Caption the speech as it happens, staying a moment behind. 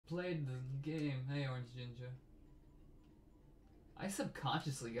played the game. Hey, Orange Ginger. I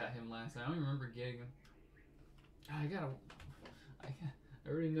subconsciously got him last time. I don't even remember getting him. I gotta. I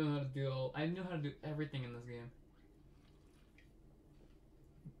already know how to do all. I know how to do everything in this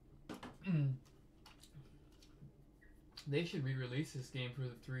game. They should re-release this game for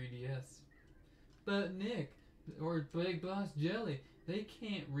the 3DS. But Nick, or Big Boss Jelly, they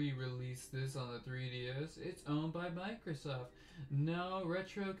can't re-release this on the 3DS. It's owned by Microsoft. No,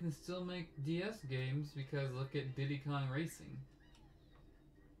 Retro can still make DS games because look at Diddy Kong Racing.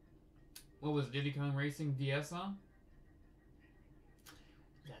 What was Diddy Kong Racing DS on?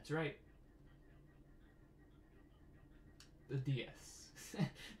 That's right. The DS.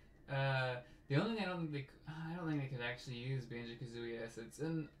 The only thing I don't think they could actually use Banjo-Kazooie assets,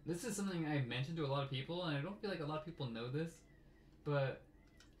 and this is something I mentioned to a lot of people, and I don't feel like a lot of people know this, but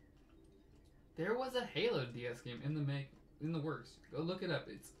there was a Halo DS game in the works. Go look it up.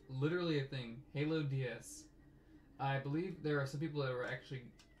 It's literally a thing. Halo DS. I believe there are some people that were actually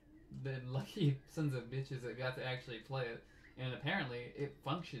the lucky sons of bitches that got to actually play it, and apparently it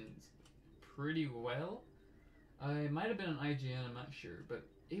functions pretty well. It might have been an IGN, I'm not sure, but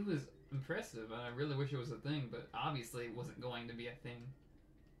it was impressive, and I really wish it was a thing, but obviously it wasn't going to be a thing.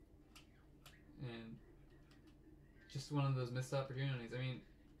 And just one of those missed opportunities. I mean,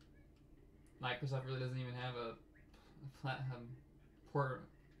 Microsoft really doesn't even have a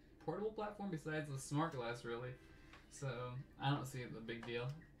portable platform besides the smart glass, really. So I don't see the big deal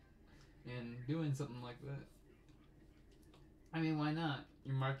in doing something like that. I mean, why not?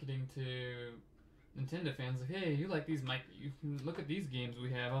 You're marketing to Nintendo fans like, hey, you like these you can look at these games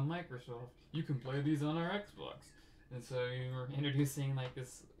we have on Microsoft. You can play these on our Xbox. And so you were introducing like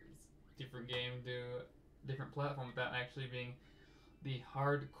this different game to a different platform without actually being the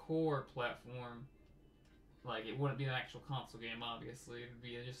hardcore platform. Like, it wouldn't be an actual console game, obviously. It would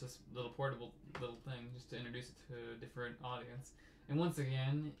be just this little portable little thing just to introduce it to a different audience. And once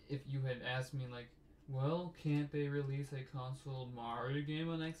again, if you had asked me like, well, can't they release a console Mario game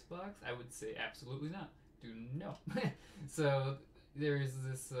on Xbox? I would say absolutely not. Do no. So there's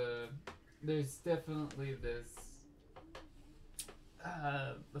this. There's definitely this.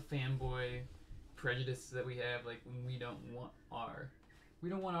 The fanboy prejudice that we have, like when we don't want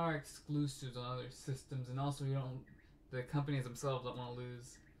our exclusives on other systems, and also the companies themselves don't want to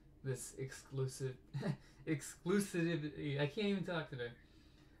lose this exclusivity. I can't even talk today.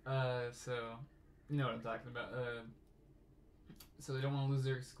 So you know what I'm talking about. So they don't want to lose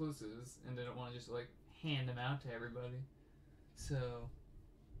their exclusives, and they don't want to just like hand them out to everybody. So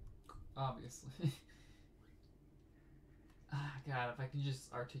obviously, God, if I could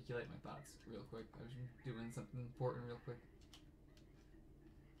just articulate my thoughts real quick. I was doing something important real quick.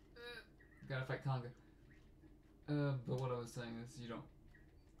 Gotta fight Conga. But what I was saying is, you don't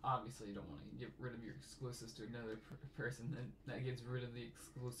want to get rid of your exclusives to another person. That gets rid of the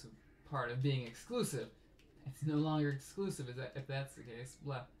exclusive part of being exclusive. It's no longer exclusive. If that's the case,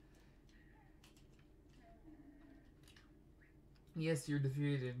 blah. Yes, you're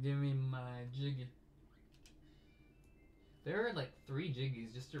defeated. Give me my Jiggy. There are like 3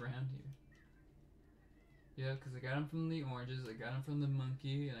 Jiggies just around here. Yeah, because I got them from the oranges, I got them from the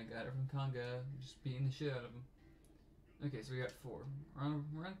monkey, and I got it from Conga. Just beating the shit out of them. Okay, so we got 4. We're on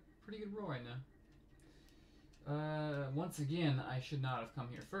a pretty good roll right now. Once again, I should not have come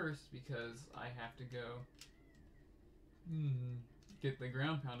here first because I have to go get the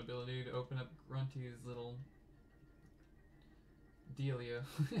ground pound ability to open up Grunty's little dealio.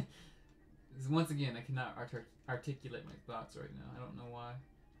 Once again, I cannot articulate my thoughts right now. I don't know why.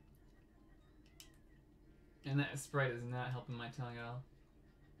 And that Sprite is not helping my tongue at all.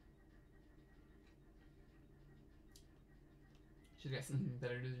 Should've got something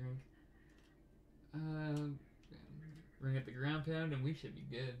better to drink. Bring up the ground pound and we should be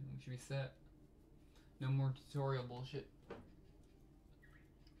good. We should be set. No more tutorial bullshit.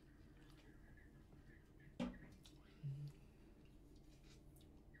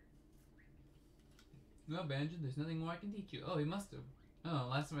 No, Banjo, there's nothing more I can teach you. Oh, he must have. Oh,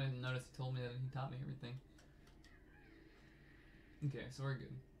 last time I didn't notice he told me that he taught me everything. Okay, so we're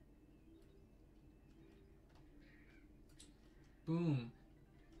good. Boom.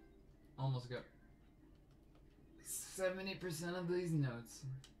 Almost got 70% of these notes.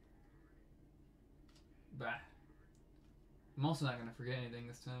 Bah. I'm also not gonna forget anything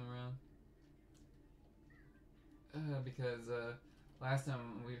this time around. Because last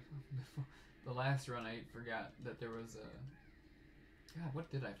time before the last run, I forgot that there was a. God, what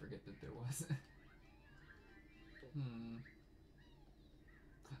did I forget that there was?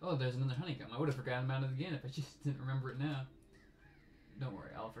 Oh, there's another honeycomb. I would have forgotten about it again if I just didn't remember it now. Don't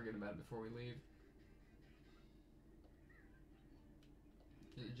worry, I'll forget about it before we leave.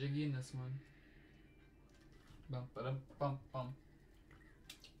 Is it Jiggy in this one? Bum ba dum bum bum.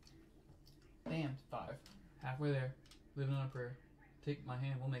 Damn, 5. Halfway there. Living on a prayer. Take my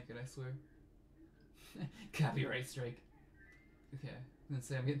hand, we'll make it, I swear. Copyright strike. Okay, I'm gonna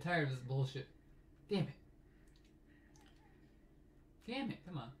say I'm getting tired of this bullshit. Damn it. Damn it,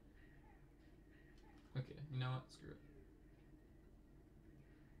 come on. Okay, you know what? Screw it.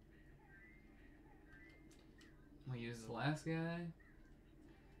 I'm gonna use the last guy.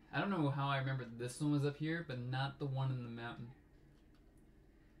 I don't know how I remember this one was up here, but not the one in the mountain.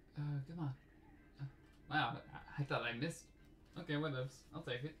 Come on. Wow, I thought I missed. Okay, what else? I'll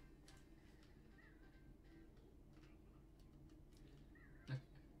take it. Okay,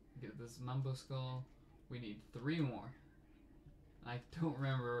 get this Mumbo skull. We need 3 more. I don't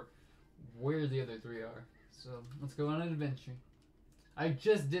remember where the other 3 are. So let's go on an adventure. I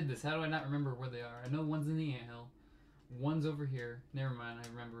just did this. How do I not remember where they are? I know one's in the anthill. One's over here. Never mind. I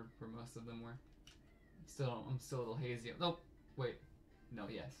remembered where most of them were. I'm still a little hazy. Oh, wait. No,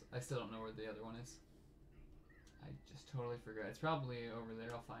 yes. I still don't know where the other one is. I just totally forgot. It's probably over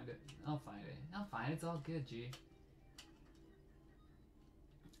there. I'll find it. I'll find it. It's all good, G.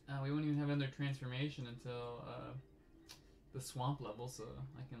 We won't even have another transformation until the swamp level, so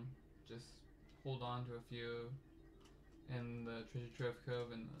I can just hold on to a few in the Treasure Trove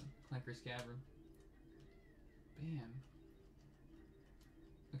Cove and the Clanker's Cavern. Bam.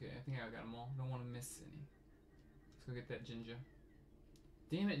 Okay, I think I got them all. Don't want to miss any. Let's go get that ginger.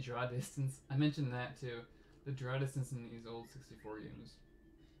 Damn it, draw distance. I mentioned that too. The draw distance in these old 64 games.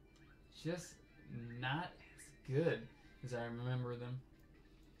 Just not as good as I remember them.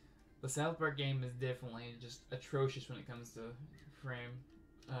 The South Park game is definitely just atrocious when it comes to frame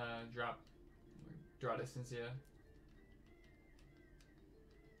draw distance, yeah.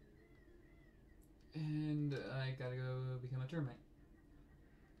 And I gotta go become a termite.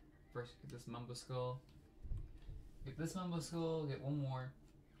 First, get this Mumbo skull. Get this Mumbo skull, get one more.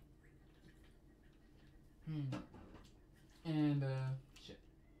 And, shit.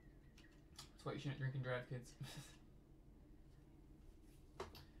 That's why you shouldn't drink and drive, kids.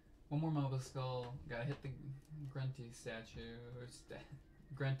 One more Mumbo skull. Gotta hit the Grunty statue. Or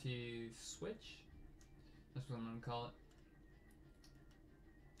Grunty switch? That's what I'm gonna call it.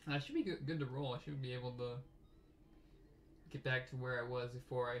 And I should be good to roll. I should be able to get back to where I was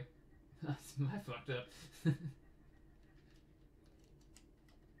before I fucked up.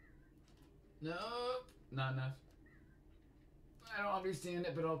 Nope, not enough. I don't understand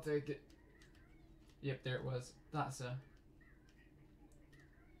it, but I'll take it. Yep, there it was. Thought so.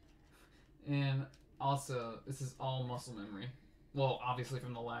 And also, this is all muscle memory. Well, obviously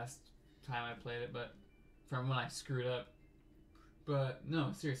from the last time I played it, but from when I screwed up. But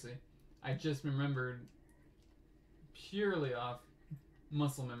no, seriously, I just remembered purely off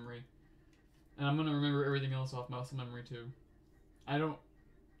muscle memory, and I'm gonna remember everything else off muscle memory too. I don't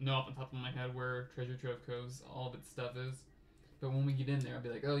know off the top of my head where Treasure Trove Cove's all of its stuff is, but when we get in there, I'll be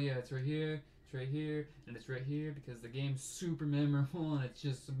like, oh yeah, it's right here, and it's right here, because the game's super memorable and it's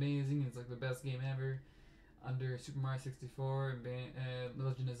just amazing. It's like the best game ever, under Super Mario 64 and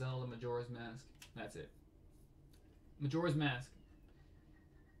Legend of Zelda: Majora's Mask. That's it. Majora's Mask.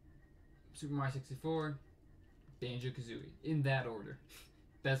 Super Mario 64, Banjo-Kazooie, in that order.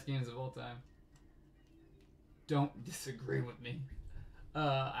 Best games of all time. Don't disagree with me.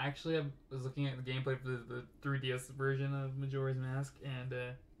 Actually, I was looking at the gameplay for the 3DS version of Majora's Mask, and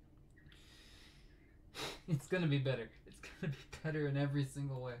it's gonna be better. It's gonna be better in every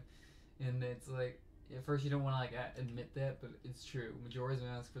single way. And it's like, at first you don't want to like admit that, but it's true. Majora's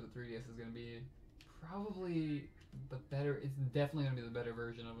Mask for the 3DS is gonna be probably the better. It's definitely gonna be the better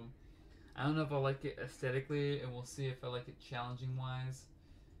version of them. I don't know if I like it aesthetically, and we'll see if I like it challenging wise.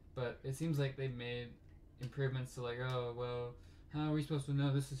 But it seems like they made improvements to like, oh well, how are we supposed to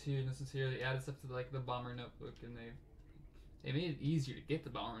know this is here and this is here? They added stuff to like the Bomber Notebook, and they made it easier to get the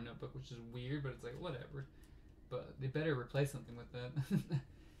Bomber Notebook, which is weird, but it's like whatever. But they better replace something with that.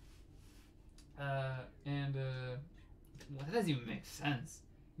 Well, that doesn't even make sense.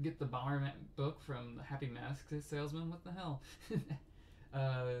 Get the Bomber book from the Happy Mask salesman. What the hell?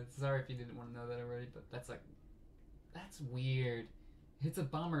 Sorry if you didn't want to know that already, but that's weird. It's a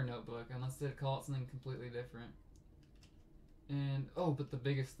Bomber Notebook, unless they call it something completely different. And, oh, but the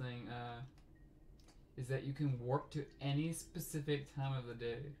biggest thing, is that you can warp to any specific time of the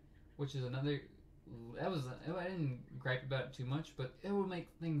day, which is another, I didn't gripe about it too much, but it would make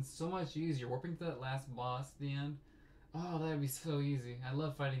things so much easier. Warping to that last boss at the end, oh, that would be so easy. I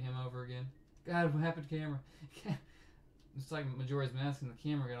love fighting him over again. God, what happened to camera? It's like Majora's Mask and the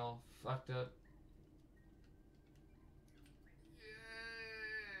camera got all fucked up. Yeah.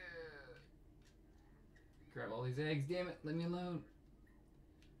 Grab all these eggs, damn it, let me alone.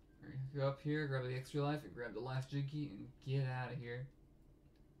 Go up here, grab the extra life, and grab the last Jiggy, and get out of here.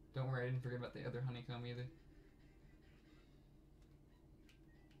 Don't worry, I didn't forget about the other honeycomb either.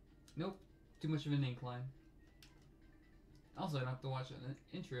 Nope, too much of an incline. Also, I don't have to watch an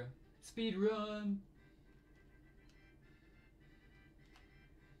intro. Speed run!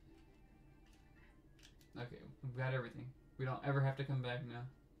 Okay, we've got everything. We don't ever have to come back now.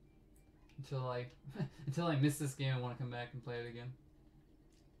 Until I miss this game and want to come back and play it again.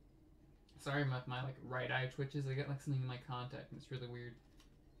 Sorry about my like right eye twitches. I got like something in my contact and it's really weird.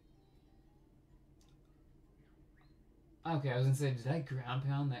 Okay, I was gonna say, did I ground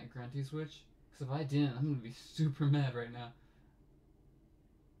pound that grunty switch? Because if I didn't, I'm gonna be super mad right now.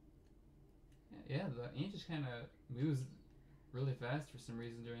 Yeah, the ant just kind of moves really fast for some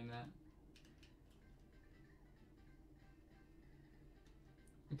reason during that.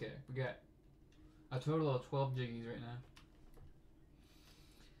 Okay, we got a total of 12 Jiggies right now.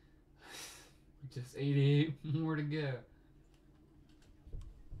 Just 88 more to go.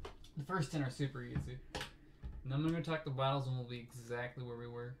 The first 10 are super easy. And then I'm going to attack the battles and we'll be exactly where we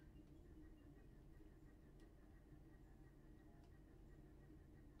were.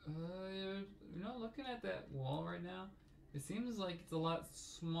 You know, looking at that wall right now, it seems like it's a lot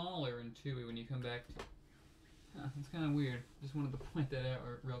smaller in 2 when you come back to... Huh, that's kind of weird. Just wanted to point that out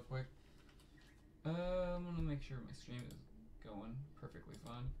real quick. I'm going to make sure my stream is going perfectly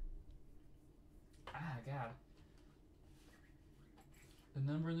fine. Ah, God. The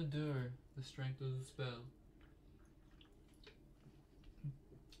number in the door, the strength of the spell.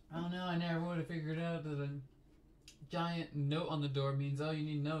 I don't know, I never would have figured out that a giant note on the door means, oh, you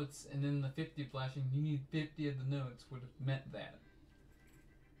need notes, and then the 50 flashing, you need 50 of the notes would have meant that.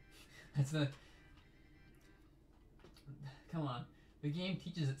 That's the... Come on. The game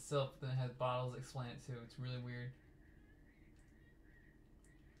teaches itself, then it has bottles that explain it too. It's really weird.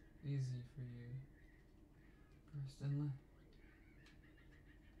 Easy for you. First and last.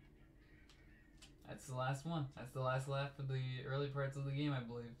 That's the last one. That's the last lap for the early parts of the game, I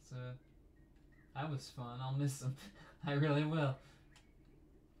believe. So, that was fun. I'll miss them. I really will.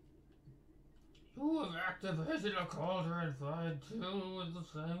 You have activated a cauldron inside 2 with the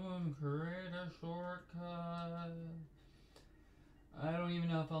same create a shortcut. I don't even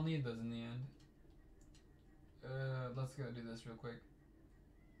know if I'll need those in the end. Let's go do this real quick.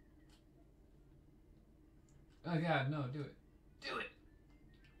 Oh God, no, do it. Do it!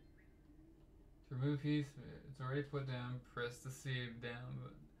 To remove piece, it's already put down, press the save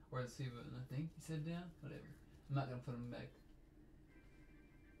down, or the C button, I think he said down? Whatever. I'm not gonna put them back.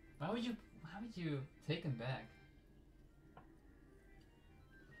 How would you take them back?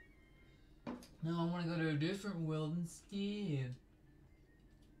 No, I wanna go to a different world instead.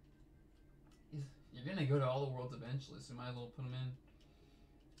 You're gonna go to all the worlds eventually, so might as well put them in.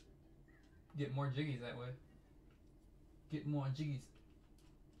 Get more Jiggies that way. Get more Jiggies.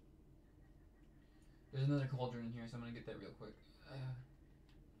 There's another cauldron in here, so I'm gonna get that real quick. I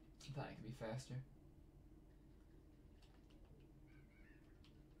thought it could be faster.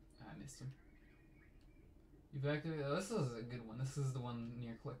 I missed him. You've activated. Oh, this is a good one. This is the one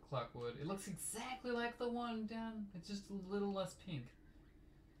near Clockwood. It looks exactly like the one down. It's just a little less pink.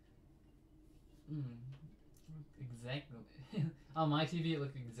 Exactly. On my TV, it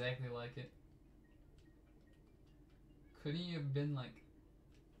looked exactly like it. Couldn't you have been like,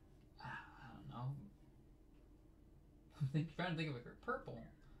 I don't know. I'm trying to think of like a purple.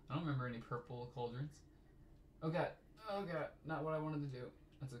 I don't remember any purple cauldrons. Oh God. Oh God. Not what I wanted to do.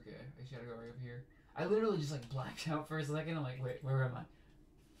 That's okay. I just gotta go right over here. I literally just like blacked out for a second. I'm like, wait, where am I? I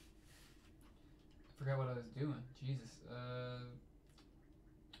forgot what I was doing. Jesus.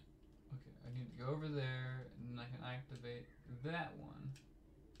 Okay, I need to go over there, and then I can activate that one.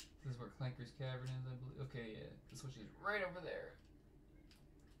 This is where Clanker's Cavern is, I believe. Okay, yeah. The switch is right over there.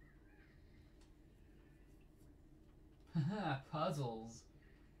 Haha, puzzles.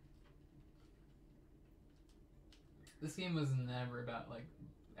 This game was never about, like,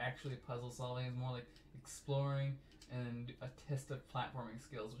 actually puzzle solving. It's more like exploring and a test of platforming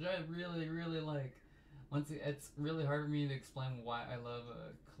skills, which I really, really like. It's really hard for me to explain why I love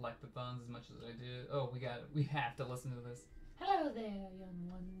collectathons as much as I do. Oh, we have to listen to this. Hello there, young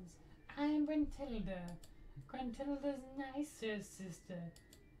ones. I'm Brentilda, Grentilda's nicer sister.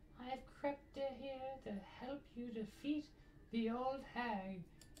 I've crept here to help you defeat the old hag.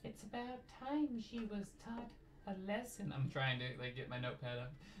 It's about time she was taught a lesson. I'm trying to like get my notepad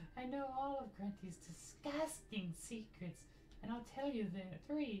up. I know all of Grunty's disgusting secrets, and I'll tell you there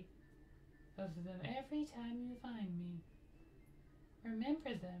 3 of them every time you find me. Remember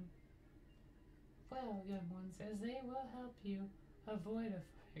them. Well, young ones, as they will help you avoid a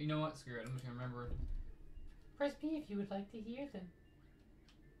fight. You know what? Screw it. I'm just gonna remember. Press B if you would like to hear them.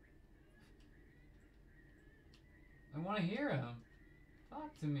 I want to hear him.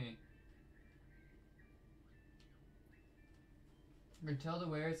 Talk to me. Gruntilda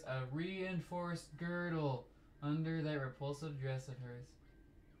wears a reinforced girdle under that repulsive dress of hers.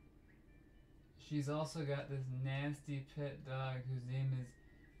 She's also got this nasty pet dog whose name is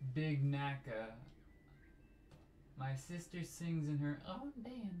Big Naka. My sister sings in her own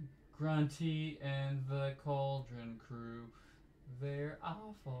band, Grunty and the Cauldron Crew. They're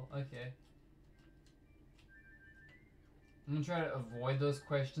awful. Okay. I'm gonna try to avoid those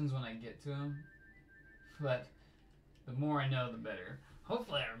questions when I get to them. But the more I know, the better.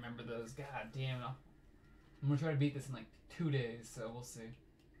 Hopefully I remember those. God damn it. I'm gonna try to beat this in like 2 days, so we'll see.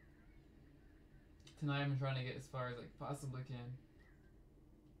 Tonight I'm trying to get as far as I possibly can.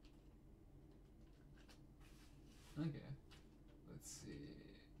 Okay. Let's see.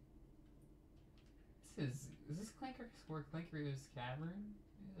 Is this Clanker where Clanker's cavern?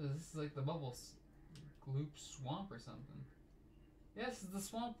 Yeah, this is like the Bubbles Gloop Swamp or something. Yeah, this is the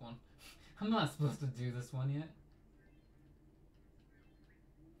swamp one. I'm not supposed to do this one yet.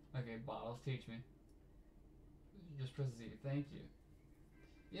 Okay, bottles, teach me. Just press Z. Thank you.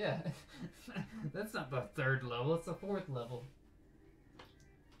 Yeah, that's not the 3rd level, it's the 4th level.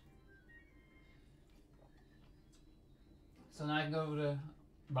 So now I can go to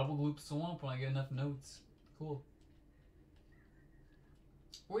Bubble Gloop Swamp when I get enough notes. Cool.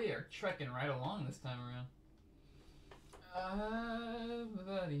 We are trekking right along this time around.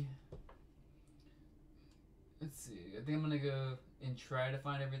 Buddy. Let's see. I think I'm gonna go and try to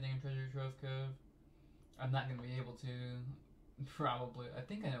find everything in Treasure Trove Cove. I'm not gonna be able to. Probably. I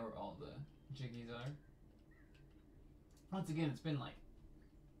think I know where all the jiggies are. Once again, it's been like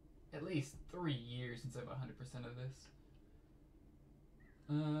at least 3 years since I've 100% of this.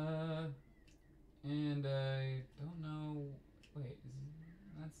 And I don't know. Wait,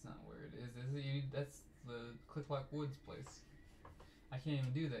 that's not where it is. Is it? That's the Clicklock Woods place. I can't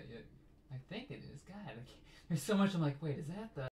even do that yet. I think it is. God, there's so much. I'm like, wait, is that the?